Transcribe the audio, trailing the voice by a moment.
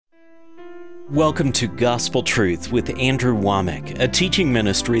Welcome to Gospel Truth with Andrew Womack, a teaching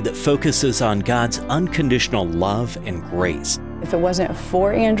ministry that focuses on God's unconditional love and grace. If it wasn't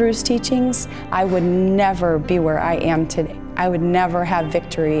for Andrew's teachings, I would never be where I am today. I would never have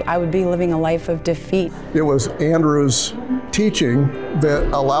victory. I would be living a life of defeat. It was Andrew's teaching that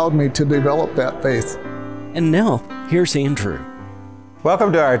allowed me to develop that faith. And now, here's Andrew.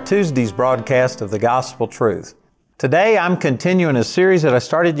 Welcome to our Tuesday's broadcast of the Gospel Truth. Today I'm continuing a series that I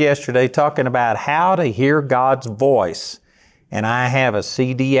started yesterday talking about how to hear God's voice. And I have a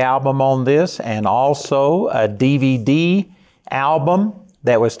CD album on this and also a DVD album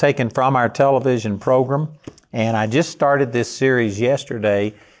that was taken from our television program. And I just started this series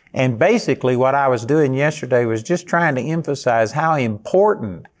yesterday. And basically what I was doing yesterday was just trying to emphasize how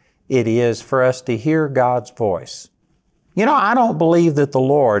important it is for us to hear God's voice. You know, I don't believe that the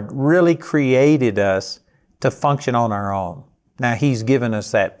Lord really created us to function on our own. Now, He's given us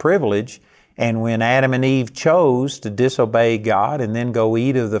that privilege, and when Adam and Eve chose to disobey God and then go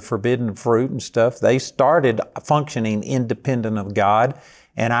eat of the forbidden fruit and stuff, they started functioning independent of God,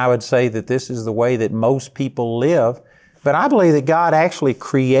 and I would say that this is the way that most people live, but I believe that God actually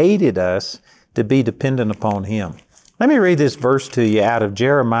created us to be dependent upon Him. Let me read this verse to you out of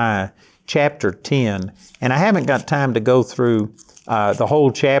Jeremiah chapter 10, and I haven't got time to go through the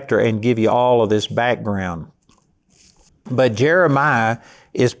whole chapter and give you all of this background. But Jeremiah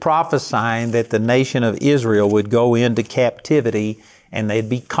is prophesying that the nation of Israel would go into captivity and they'd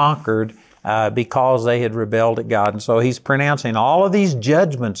be conquered because they had rebelled at God. And so he's pronouncing all of these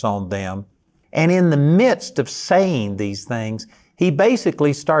judgments on them. And in the midst of saying these things, he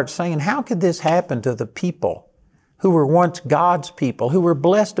basically starts saying, how could this happen to the people who were once God's people, who were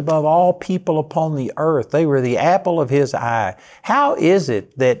blessed above all people upon the earth? They were the apple of His eye. How is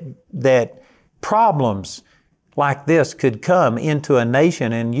it that problems like this could come into a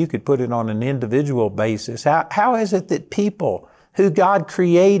nation, and you could put it on an individual basis? How is it that people who God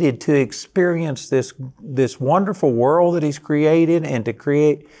created to experience this wonderful world that He's created and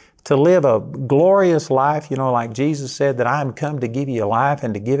to live a glorious life, you know, like Jesus said that I am come to give you life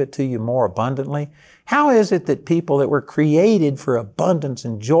and to give it to you more abundantly. How is it that people that were created for abundance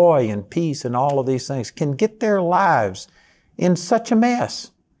and joy and peace and all of these things can get their lives in such a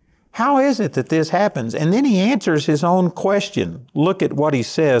mess? How is it that this happens? And then he answers his own question. Look at what he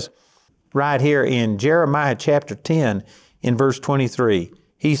says right here in Jeremiah chapter 10 in verse 23.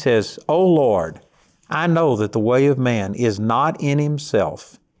 He says, O Lord, I know that the way of man is not in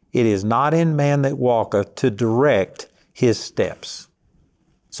himself. It is not in man that walketh to direct his steps.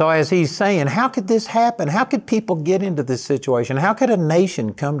 So as he's saying, how could this happen? How could people get into this situation? How could a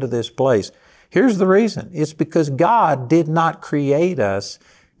nation come to this place? Here's the reason. It's because God did not create us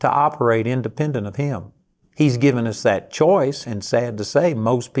to operate independent of Him. He's given us that choice, and sad to say,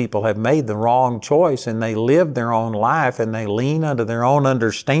 most people have made the wrong choice and they live their own life and they lean unto their own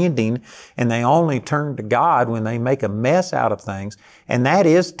understanding and they only turn to God when they make a mess out of things. And that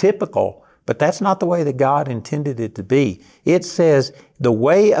is typical, but that's not the way that God intended it to be. It says the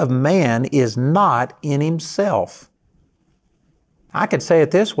way of man is not in himself. I could say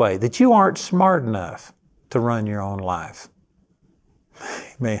it this way, that you aren't smart enough to run your own life.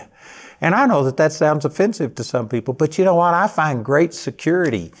 Man. And I know that that sounds offensive to some people, but you know what? I find great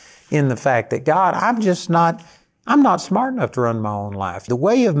security in the fact that God, I'm not smart enough to run my own life. The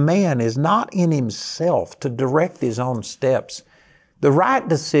way of man is not in himself to direct his own steps. The right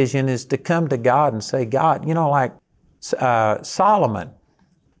decision is to come to God and say, God, you know, like Solomon,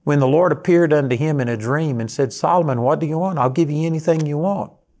 when the Lord appeared unto him in a dream and said, Solomon, what do you want? I'll give you anything you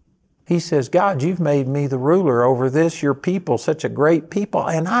want. He says, God, you've made me the ruler over this, your people, such a great people,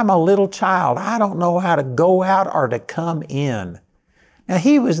 and I'm a little child. I don't know how to go out or to come in. Now,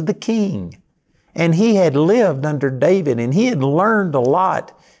 he was the king, and he had lived under David, and he had learned a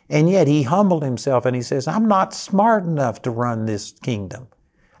lot, and yet he humbled himself, and he says, I'm not smart enough to run this kingdom.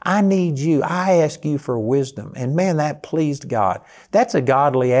 I need you. I ask you for wisdom. And man, that pleased God. That's a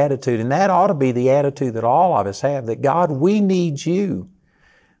godly attitude, and that ought to be the attitude that all of us have, that God, we need you.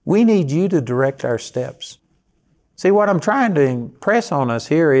 We need you to direct our steps. See, what I'm trying to impress on us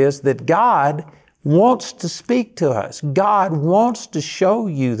here is that God wants to speak to us. God wants to show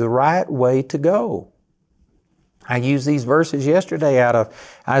you the right way to go. I used these verses yesterday out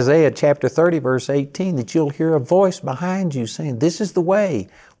of Isaiah chapter 30, verse 18, that you'll hear a voice behind you saying, this is the way,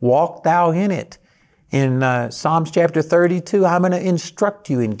 walk thou in it. In Psalms chapter 32, I'm going to instruct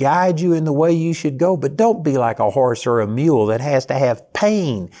you and guide you in the way you should go, but don't be like a horse or a mule that has to have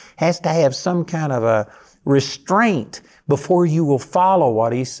pain, has to have some kind of a restraint before you will follow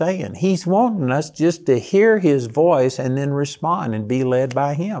what He's saying. He's wanting us just to hear His voice and then respond and be led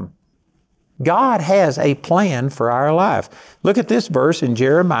by Him. God has a plan for our life. Look at this verse in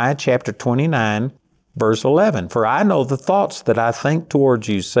Jeremiah chapter 29, verse 11. For I know the thoughts that I think towards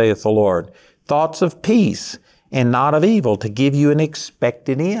you, saith the Lord, thoughts of peace and not of evil, to give you an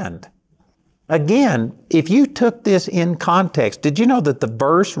expected end. Again, if you took this in context, did you know that the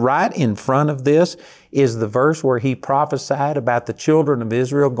verse right in front of this is the verse where he prophesied about the children of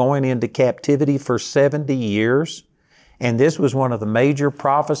Israel going into captivity for 70 years? And this was one of the major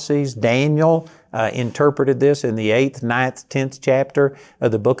prophecies. Daniel interpreted this in the 8th, 9th, 10th chapter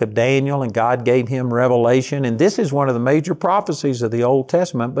of the book of Daniel, and God gave him revelation. And this is one of the major prophecies of the Old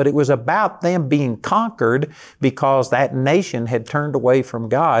Testament, but it was about them being conquered because that nation had turned away from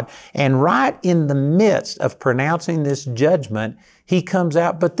God. And right in the midst of pronouncing this judgment, he comes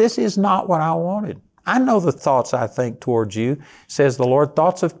out, but this is not what I wanted. I know the thoughts I think towards you, says the Lord,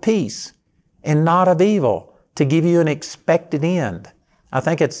 thoughts of peace and not of evil, to give you an expected end. I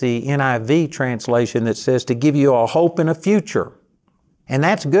think it's the NIV translation that says to give you a hope and a future. And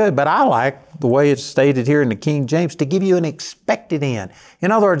that's good, but I like the way it's stated here in the King James, to give you an expected end.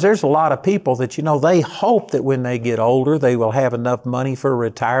 In other words, there's a lot of people that, they hope that when they get older, they will have enough money for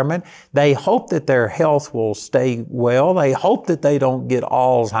retirement. They hope that their health will stay well. They hope that they don't get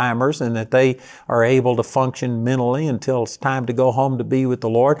Alzheimer's and that they are able to function mentally until it's time to go home to be with the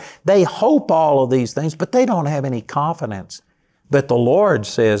Lord. They hope all of these things, but they don't have any confidence. But the Lord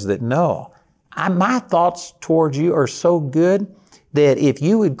says that no, my thoughts towards you are so good that if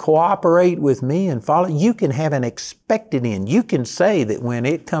you would cooperate with me and follow, you can have an expected end. You can say that when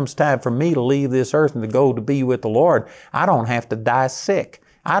it comes time for me to leave this earth and to go to be with the Lord, I don't have to die sick.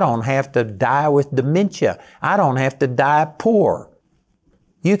 I don't have to die with dementia. I don't have to die poor.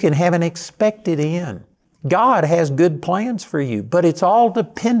 You can have an expected end. God has good plans for you, but it's all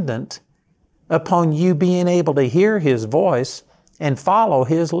dependent upon you being able to hear His voice and follow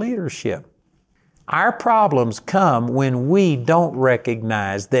His leadership. Our problems come when we don't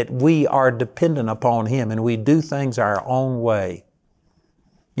recognize that we are dependent upon Him and we do things our own way.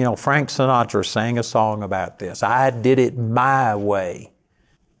 Frank Sinatra sang a song about this. I did it my way.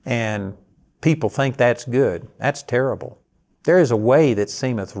 And people think that's good. That's terrible. There is a way that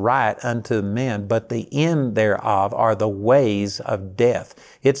seemeth right unto men, but the end thereof are the ways of death.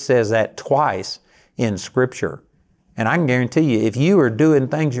 It says that twice in Scripture. And I can guarantee you, if you are doing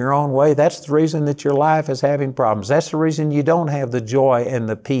things your own way, that's the reason that your life is having problems. That's the reason you don't have the joy and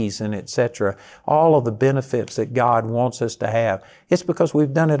the peace and etc. All of the benefits that God wants us to have. It's because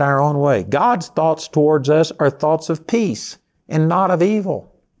we've done it our own way. God's thoughts towards us are thoughts of peace and not of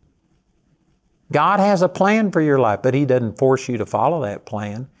evil. God has a plan for your life, but He doesn't force you to follow that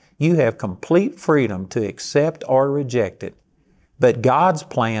plan. You have complete freedom to accept or reject it. But God's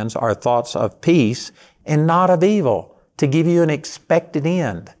plans are thoughts of peace and not of evil, to give you an expected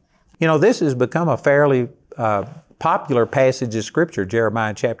end. This has become a fairly popular passage of Scripture,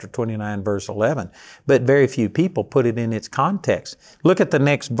 Jeremiah chapter 29, verse 11, but very few people put it in its context. Look at the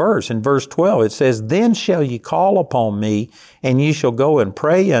next verse. In verse 12, it says, Then shall ye call upon me, and ye shall go and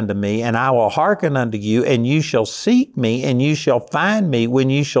pray unto me, and I will hearken unto you, and you shall seek me, and you shall find me when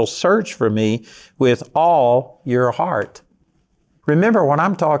you shall search for me with all your heart. Remember, what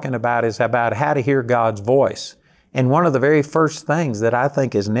I'm talking about is about how to hear God's voice. And one of the very first things that I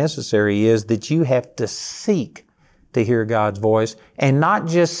think is necessary is that you have to seek to hear God's voice, and not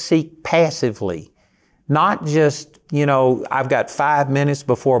just seek passively. Not just, I've got 5 minutes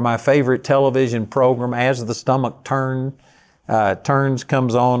before my favorite television program, As the Stomach Turns,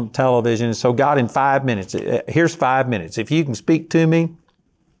 comes on television. So God, in 5 minutes, here's 5 minutes. If you can speak to me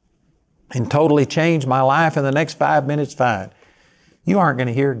and totally change my life in the next 5 minutes, fine. You aren't going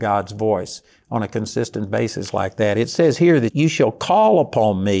to hear God's voice on a consistent basis like that. It says here that you shall call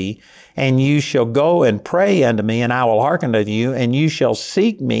upon me, and you shall go and pray unto me, and I will hearken unto you, and you shall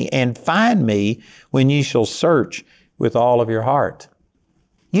seek me and find me when you shall search with all of your heart.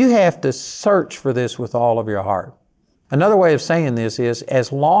 You have to search for this with all of your heart. Another way of saying this is,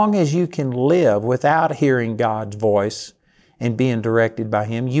 as long as you can live without hearing God's voice and being directed by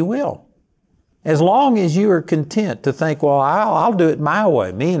Him, you will. As long as you are content to think, well, I'll do it my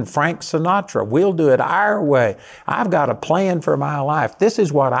way. Me and Frank Sinatra, we'll do it our way. I've got a plan for my life. This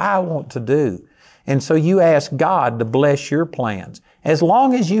is what I want to do. And so you ask God to bless your plans. As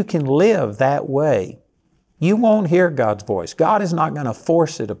long as you can live that way, you won't hear God's voice. God is not going to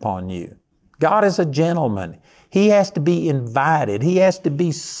force it upon you. God is a gentleman. He has to be invited. He has to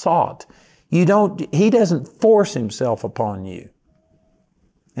be sought. He doesn't force Himself upon you.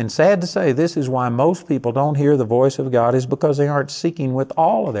 And sad to say, this is why most people don't hear the voice of God, is because they aren't seeking with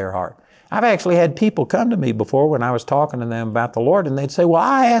all of their heart. I've actually had people come to me before when I was talking to them about the Lord, and they'd say, well,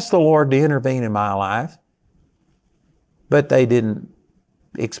 I asked the Lord to intervene in my life, but they didn't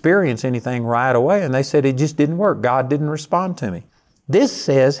experience anything right away, and they said it just didn't work. God didn't respond to me. This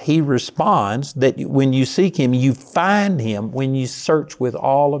says He responds, that when you seek Him, you find Him when you search with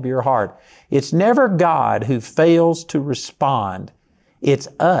all of your heart. It's never God who fails to respond. It's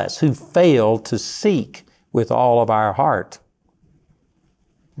us who fail to seek with all of our heart.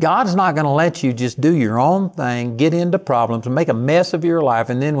 God's not going to let you just do your own thing, get into problems, and make a mess of your life,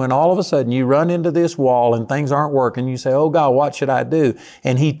 and then when all of a sudden you run into this wall and things aren't working, you say, oh God, what should I do?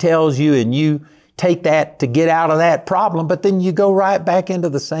 And He tells you, and you take that to get out of that problem, but then you go right back into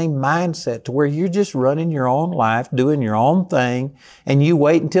the same mindset to where you're just running your own life, doing your own thing, and you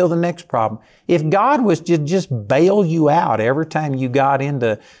wait until the next problem. If God was to just bail you out every time you got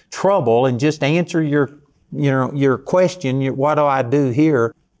into trouble and just answer your question, what do I do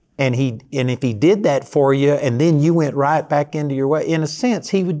here? And if He did that for you, and then you went right back into your way, in a sense,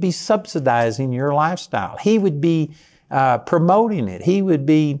 He would be subsidizing your lifestyle. He would be promoting it. He would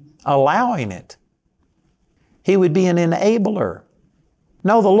be allowing it. He would be an enabler.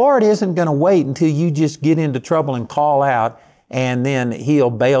 No, the Lord isn't going to wait until you just get into trouble and call out, and then He'll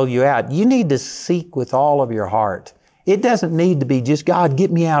bail you out. You need to seek with all of your heart. It doesn't need to be just, God,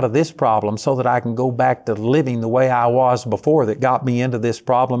 get me out of this problem so that I can go back to living the way I was before that got me into this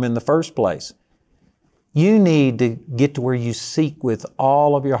problem in the first place. You need to get to where you seek with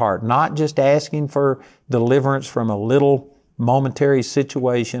all of your heart, not just asking for deliverance from a little momentary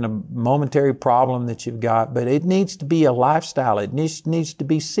situation, a momentary problem that you've got, but it needs to be a lifestyle. It needs to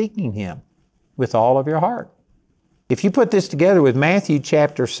be seeking Him with all of your heart. If you put this together with Matthew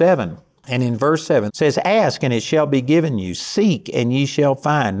chapter 7, and in verse 7, it says, ask, and it shall be given you. Seek, and ye shall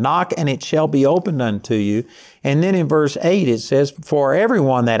find. Knock, and it shall be opened unto you. And then in verse 8, it says, for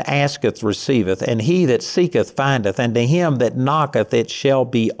everyone that asketh receiveth, and he that seeketh findeth, and to him that knocketh it shall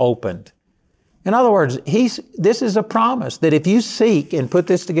be opened. In other words, this is a promise that if you seek, and put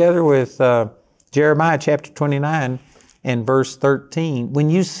this together with Jeremiah chapter 29 and verse 13, when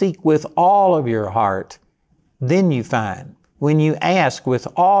you seek with all of your heart, then you find. When you ask with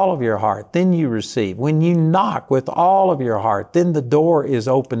all of your heart, then you receive. When you knock with all of your heart, then the door is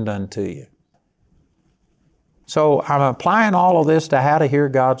opened unto you. So I'm applying all of this to how to hear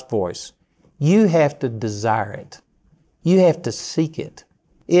God's voice. You have to desire it. You have to seek it.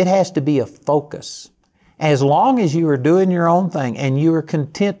 It has to be a focus. As long as you are doing your own thing and you are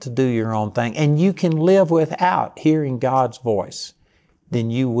content to do your own thing and you can live without hearing God's voice, then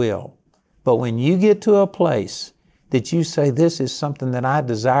you will. But when you get to a place that you say, this is something that I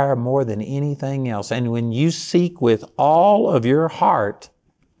desire more than anything else, and when you seek with all of your heart,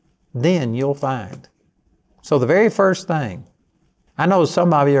 then you'll find. So the very first thing, I know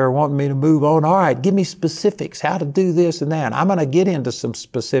some of you are wanting me to move on. All right, give me specifics, how to do this and that. I'm going to get into some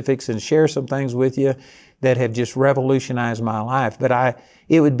specifics and share some things with you that have just revolutionized my life. But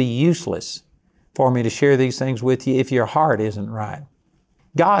it would be useless for me to share these things with you if your heart isn't right.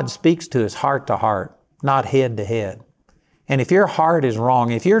 God speaks to us heart to heart, not head to head. And if your heart is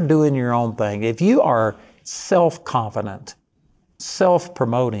wrong, if you're doing your own thing, if you are self-confident,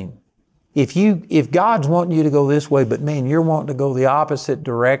 self-promoting, if God's wanting you to go this way, but man, you're wanting to go the opposite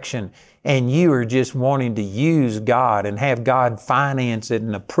direction, and you are just wanting to use God and have God finance it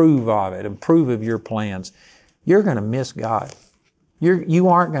and approve of it, approve of your plans, you're going to miss God. You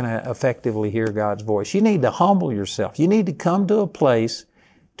aren't going to effectively hear God's voice. You need to humble yourself. You need to come to a place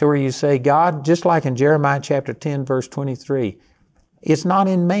to where you say, God, just like in Jeremiah chapter 10, verse 23, it's not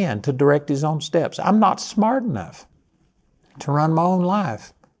in man to direct his own steps. I'm not smart enough to run my own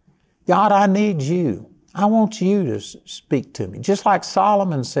life. God, I need you. I want you to speak to me. Just like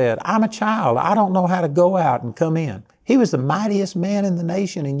Solomon said, I'm a child. I don't know how to go out and come in. He was the mightiest man in the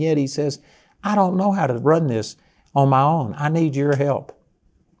nation, and yet he says, I don't know how to run this on my own. I need your help.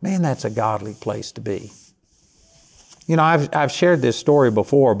 Man, that's a godly place to be. You know, I've shared this story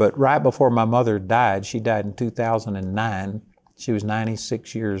before, but right before my mother died, she died in 2009. She was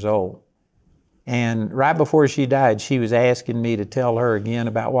 96 years old. And right before she died, she was asking me to tell her again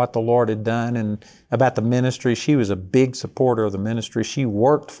about what the Lord had done and about the ministry. She was a big supporter of the ministry. She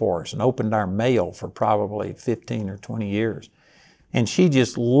worked for us and opened our mail for probably 15 or 20 years. And she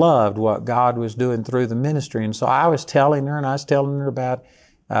just loved what God was doing through the ministry. And so I was telling her, and I was telling her about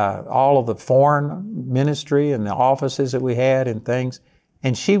all of the foreign ministry and the offices that we had and things.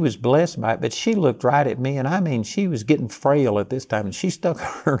 And she was blessed by it, but she looked right at me, and I mean, she was getting frail at this time, and she stuck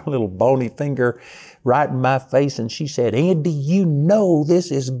her little bony finger right in my face, and she said, Andy, you know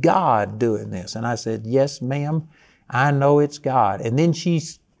this is God doing this. And I said, yes, ma'am, I know it's God. And then she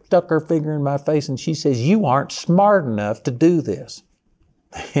stuck her finger in my face and she says, "You aren't smart enough to do this."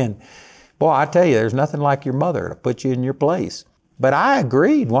 And boy, I tell you, there's nothing like your mother to put you in your place. But I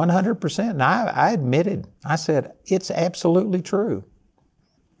agreed 100%, and I admitted. I said, it's absolutely true.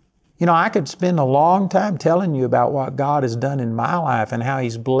 You know, I could spend a long time telling you about what God has done in my life and how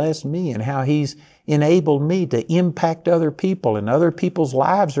He's blessed me and how He's enabled me to impact other people and other people's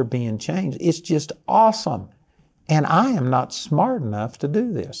lives are being changed. It's just awesome. And I am not smart enough to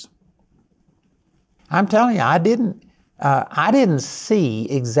do this. I'm telling you, I didn't see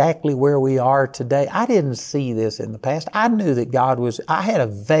exactly where we are today. I didn't see this in the past. I knew that I had a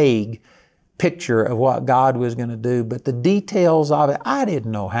vague picture of what God was going to do, but the details of it, I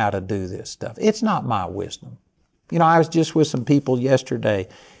didn't know how to do this stuff. It's not my wisdom. You know, I was just with some people yesterday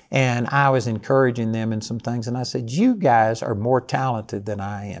and I was encouraging them in some things, and I said, you guys are more talented than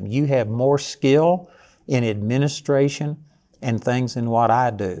I am. You have more skill in administration and things than what I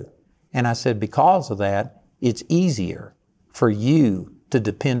do. And I said, because of that, it's easier for you to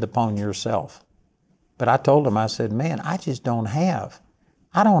depend upon yourself. But I told them, I said, man, I don't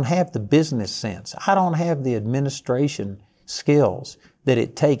have the business sense. I don't have the administration skills that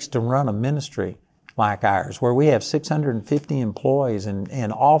it takes to run a ministry like ours, where we have 650 employees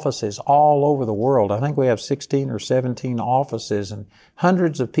and offices all over the world. I think we have 16 or 17 offices and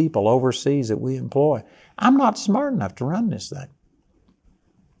hundreds of people overseas that we employ. I'm not smart enough to run this thing.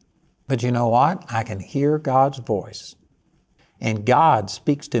 But you know what? I can hear God's voice. And God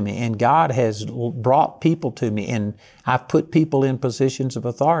speaks to me, and God has brought people to me, and I've put people in positions of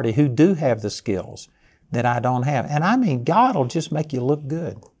authority who do have the skills that I don't have. And I mean, God will just make you look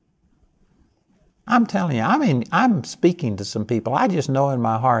good. I'm telling you, I'm speaking to some people. I just know in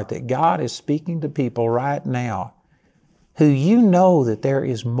my heart that God is speaking to people right now who you know that there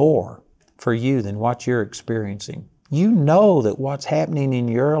is more for you than what you're experiencing. You know that what's happening in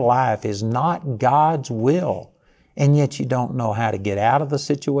your life is not God's will, and yet you don't know how to get out of the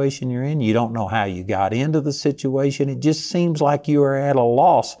situation you're in. You don't know how you got into the situation. It just seems like you are at a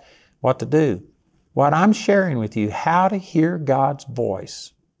loss what to do. What I'm sharing with you, how to hear God's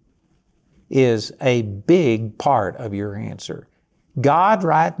voice, is a big part of your answer. God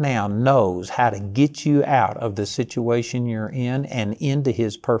right now knows how to get you out of the situation you're in and into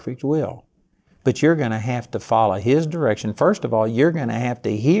His perfect will. But you're going to have to follow His direction. First of all, you're going to have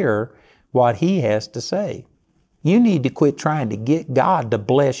to hear what He has to say. You need to quit trying to get God to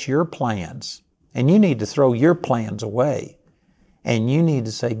bless your plans. And you need to throw your plans away. And you need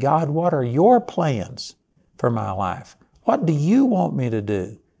to say, God, what are your plans for my life? What do you want me to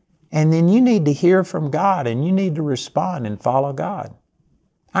do? And then you need to hear from God, and you need to respond and follow God.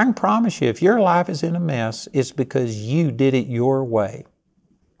 I can promise you, if your life is in a mess, it's because you did it your way.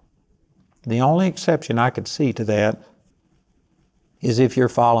 The only exception I could see to that is if you're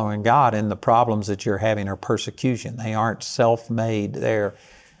following God and the problems that you're having are persecution. They aren't self-made. They're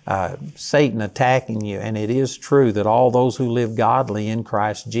Satan attacking you. And it is true that all those who live godly in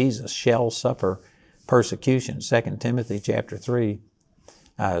Christ Jesus shall suffer persecution. 2 Timothy chapter 3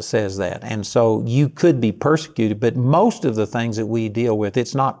 says that. And so you could be persecuted, but most of the things that we deal with,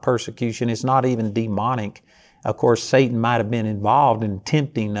 it's not persecution. It's not even demonic. Of course, Satan might have been involved in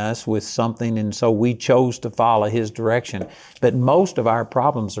tempting us with something, and so we chose to follow his direction. But most of our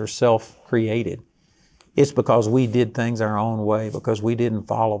problems are self-created. It's because we did things our own way, because we didn't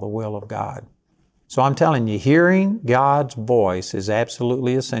follow the will of God. So I'm telling you, hearing God's voice is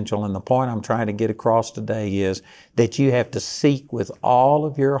absolutely essential. And the point I'm trying to get across today is that you have to seek with all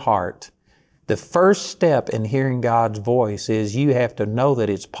of your heart. The first step in hearing God's voice is you have to know that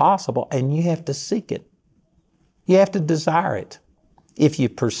it's possible, and you have to seek it. You have to desire it. If you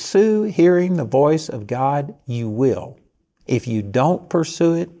pursue hearing the voice of God, you will. If you don't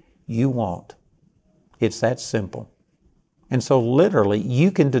pursue it, you won't. It's that simple. And so literally,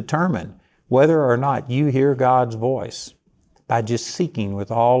 you can determine whether or not you hear God's voice by just seeking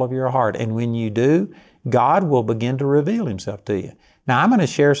with all of your heart. And when you do, God will begin to reveal Himself to you. Now, I'm going to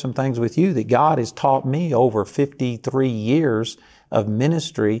share some things with you that God has taught me over 53 years of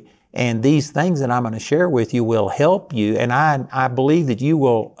ministry. And these things that I'm going to share with you will help you. And I believe that you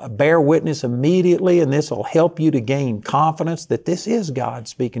will bear witness immediately, and this will help you to gain confidence that this is God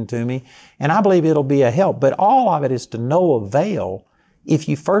speaking to me. And I believe it'll be a help. But all of it is to no avail if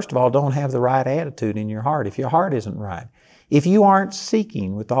you, first of all, don't have the right attitude in your heart, if your heart isn't right. If you aren't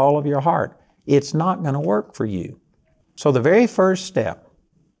seeking with all of your heart, it's not going to work for you. So the very first step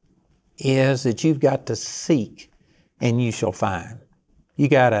is that you've got to seek, and you shall find. You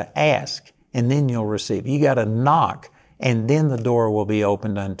got to ask, and then you'll receive. You got to knock, and then the door will be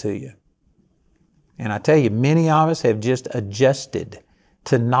opened unto you. And I tell you, many of us have just adjusted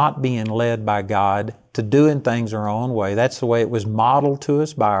to not being led by God, to doing things our own way. That's the way it was modeled to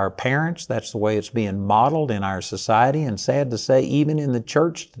us by our parents. That's the way it's being modeled in our society. And sad to say, even in the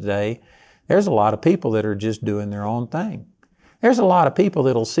church today, there's a lot of people that are just doing their own thing. There's a lot of people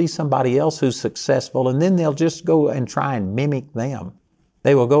that'll see somebody else who's successful and then they'll just go and try and mimic them.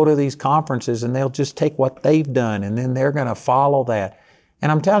 They will go to these conferences and they'll just take what they've done and then they're going to follow that.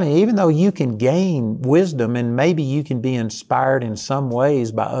 And I'm telling you, even though you can gain wisdom and maybe you can be inspired in some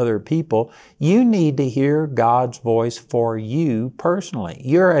ways by other people, you need to hear God's voice for you personally.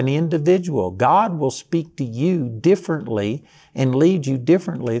 You're an individual. God will speak to you differently and lead you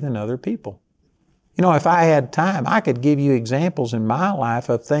differently than other people. You know, if I had time, I could give you examples in my life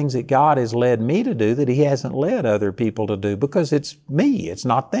of things that God has led me to do that He hasn't led other people to do because it's me, it's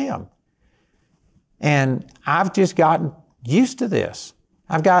not them. And I've just gotten used to this.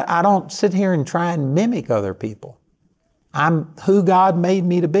 I don't sit here and try and mimic other people. I'm who God made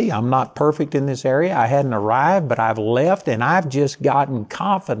me to be. I'm not perfect in this area. I hadn't arrived, but I've left and I've just gotten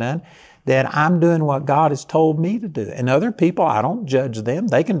confident that I'm doing what God has told me to do. And other people, I don't judge them.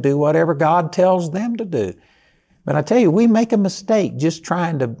 They can do whatever God tells them to do. But I tell you, we make a mistake just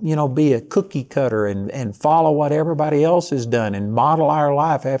trying to, be a cookie cutter and follow what everybody else has done and model our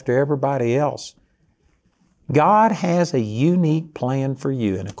life after everybody else. God has a unique plan for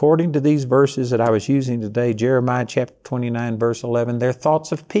you. And according to these verses that I was using today, Jeremiah chapter 29, verse 11, they're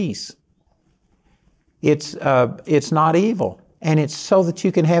thoughts of peace. It's not evil. And it's so that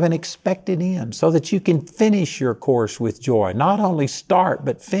you can have an expected end, so that you can finish your course with joy. Not only start,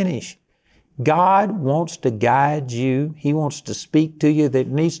 but finish. God wants to guide you. He wants to speak to you. There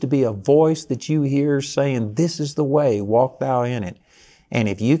needs to be a voice that you hear saying, "This is the way, walk thou in it." And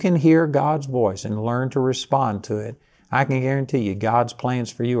if you can hear God's voice and learn to respond to it, I can guarantee you God's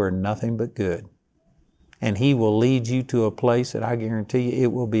plans for you are nothing but good. And He will lead you to a place that I guarantee you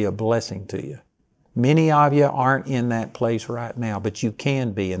it will be a blessing to you. Many of you aren't in that place right now, but you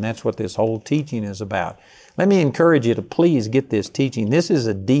can be, and that's what this whole teaching is about. Let me encourage you to please get this teaching. This is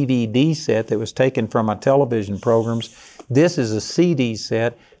a DVD set that was taken from my television programs. This is a CD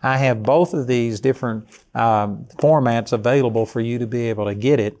set. I have both of these different formats available for you to be able to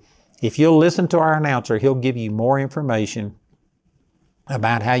get it. If you'll listen to our announcer, he'll give you more information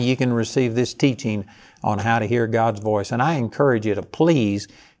about how you can receive this teaching on how to hear God's voice. And I encourage you to please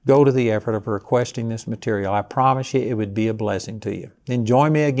go to the effort of requesting this material. I promise you it would be a blessing to you. Then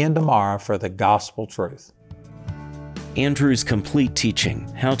join me again tomorrow for the Gospel Truth. Andrew's complete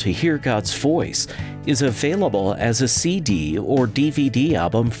teaching, How to Hear God's Voice, is available as a CD or DVD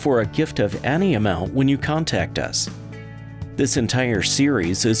album for a gift of any amount when you contact us. This entire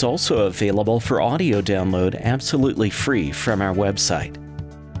series is also available for audio download absolutely free from our website.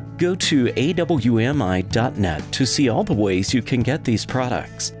 Go to awmi.net to see all the ways you can get these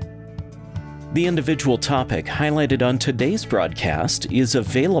products. The individual topic highlighted on today's broadcast is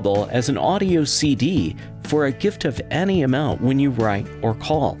available as an audio CD for a gift of any amount when you write or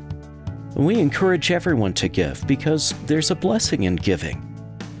call. We encourage everyone to give because there's a blessing in giving.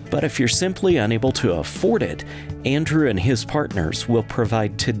 But if you're simply unable to afford it, Andrew and his partners will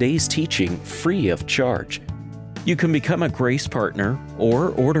provide today's teaching free of charge. You can become a Grace Partner or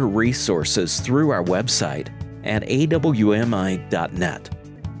order resources through our website at awmi.net.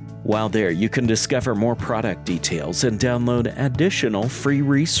 While there, you can discover more product details and download additional free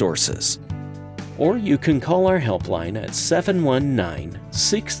resources. Or you can call our helpline at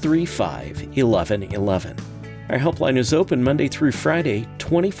 719-635-1111. Our helpline is open Monday through Friday,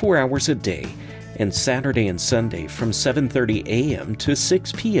 24 hours a day, and Saturday and Sunday from 7:30 a.m. to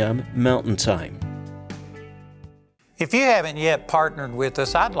 6 p.m. Mountain Time. If you haven't yet partnered with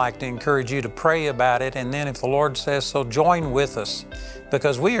us, I'd like to encourage you to pray about it, and then if the Lord says so, join with us,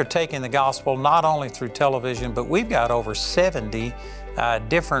 because we are taking the gospel not only through television, but we've got over 70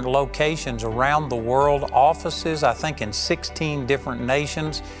 different locations around the world, offices, I think in 16 different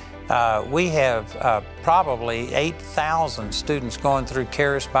nations. We have probably 8,000 students going through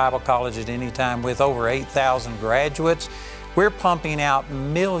Charis Bible College at any time with over 8,000 graduates. We're pumping out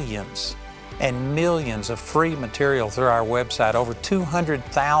millions and millions of free material through our website, over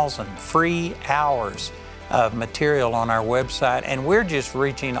 200,000 free hours of material on our website, and we're just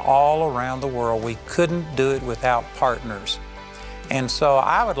reaching all around the world. We couldn't do it without partners. And so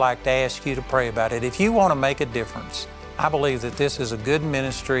I would like to ask you to pray about it. If you want to make a difference, I believe that this is a good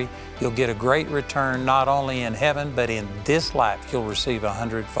ministry. You'll get a great return, not only in heaven, but in this life, you'll receive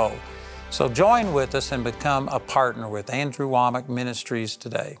 100-fold. So join with us and become a partner with Andrew Wommack Ministries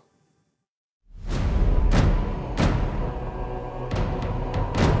today.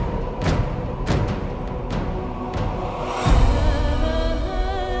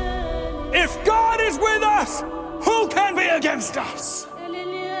 us? Who can be against us?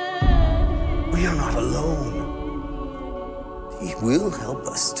 We are not alone. He will help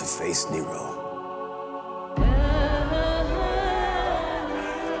us to face Nero.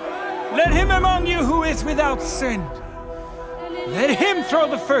 Let him among you who is without sin. Let him throw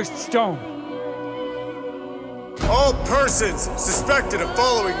the first stone. All persons suspected of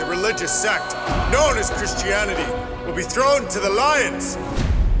following the religious sect known as Christianity will be thrown to the lions.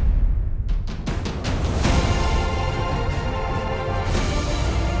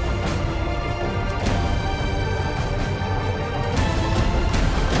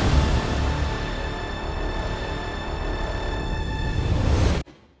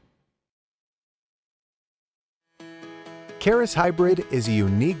 Charis Hybrid is a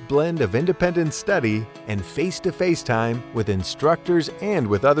unique blend of independent study and face-to-face time with instructors and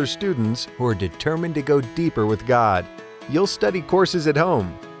with other students who are determined to go deeper with God. You'll study courses at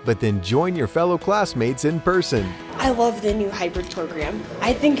home, but then join your fellow classmates in person. I love the new hybrid program.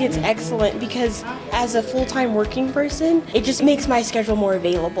 I think it's excellent because as a full-time working person, it just makes my schedule more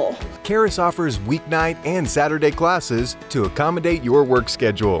available. Charis offers weeknight and Saturday classes to accommodate your work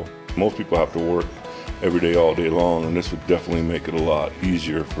schedule. Most people have to work every day, all day long, and this would definitely make it a lot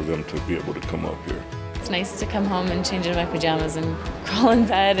easier for them to be able to come up here. It's nice to come home and change into my pajamas and crawl in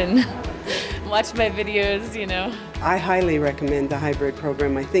bed and watch my videos, you know. I highly recommend the hybrid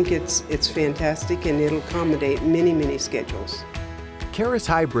program. I think it's fantastic and it'll accommodate many schedules. Charis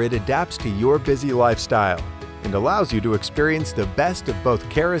Hybrid adapts to your busy lifestyle and allows you to experience the best of both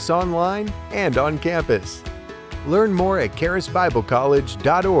Charis online and on campus. Learn more at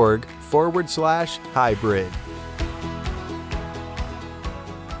charisbiblecollege.org/hybrid.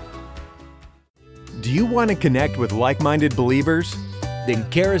 Do you want to connect with like-minded believers? Then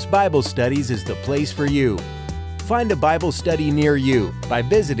Charis Bible Studies is the place for you. Find a Bible study near you by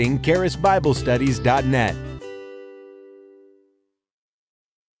visiting charisbiblestudies.net.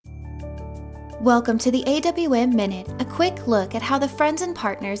 Welcome to the AWM Minute, a quick look at how the friends and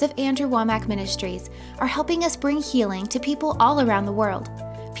partners of Andrew Womack Ministries are helping us bring healing to people all around the world.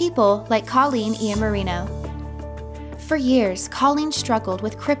 People like Colleen Marino. For years, Colleen struggled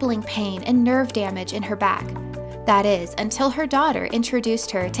with crippling pain and nerve damage in her back. That is, until her daughter introduced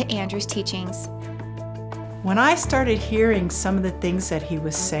her to Andrew's teachings. When I started hearing some of the things that he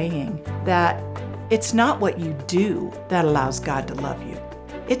was saying, that it's not what you do that allows God to love you.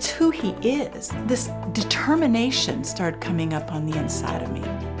 It's who he is. This determination started coming up on the inside of me.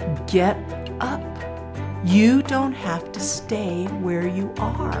 Get up. You don't have to stay where you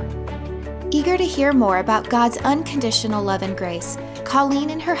are. Eager to hear more about God's unconditional love and grace, Colleen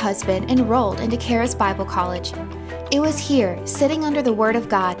and her husband enrolled into Charis Bible College. It was here, sitting under the Word of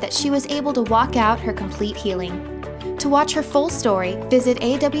God, that she was able to walk out her complete healing. To watch her full story, visit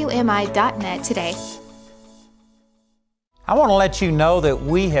awmi.net today. I want to let you know that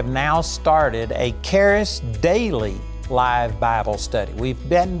we have now started a Charis Daily live Bible study. We've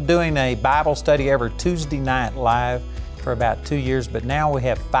been doing a Bible study every Tuesday night live for about 2 years, but now we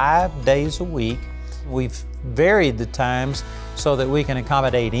have 5 days a week. We've varied the times so that we can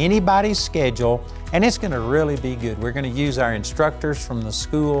accommodate anybody's schedule, and it's going to really be good. We're going to use our instructors from the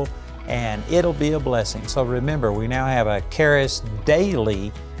school, and it'll be a blessing. So remember, we now have a Charis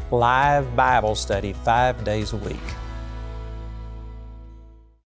Daily live Bible study 5 days a week.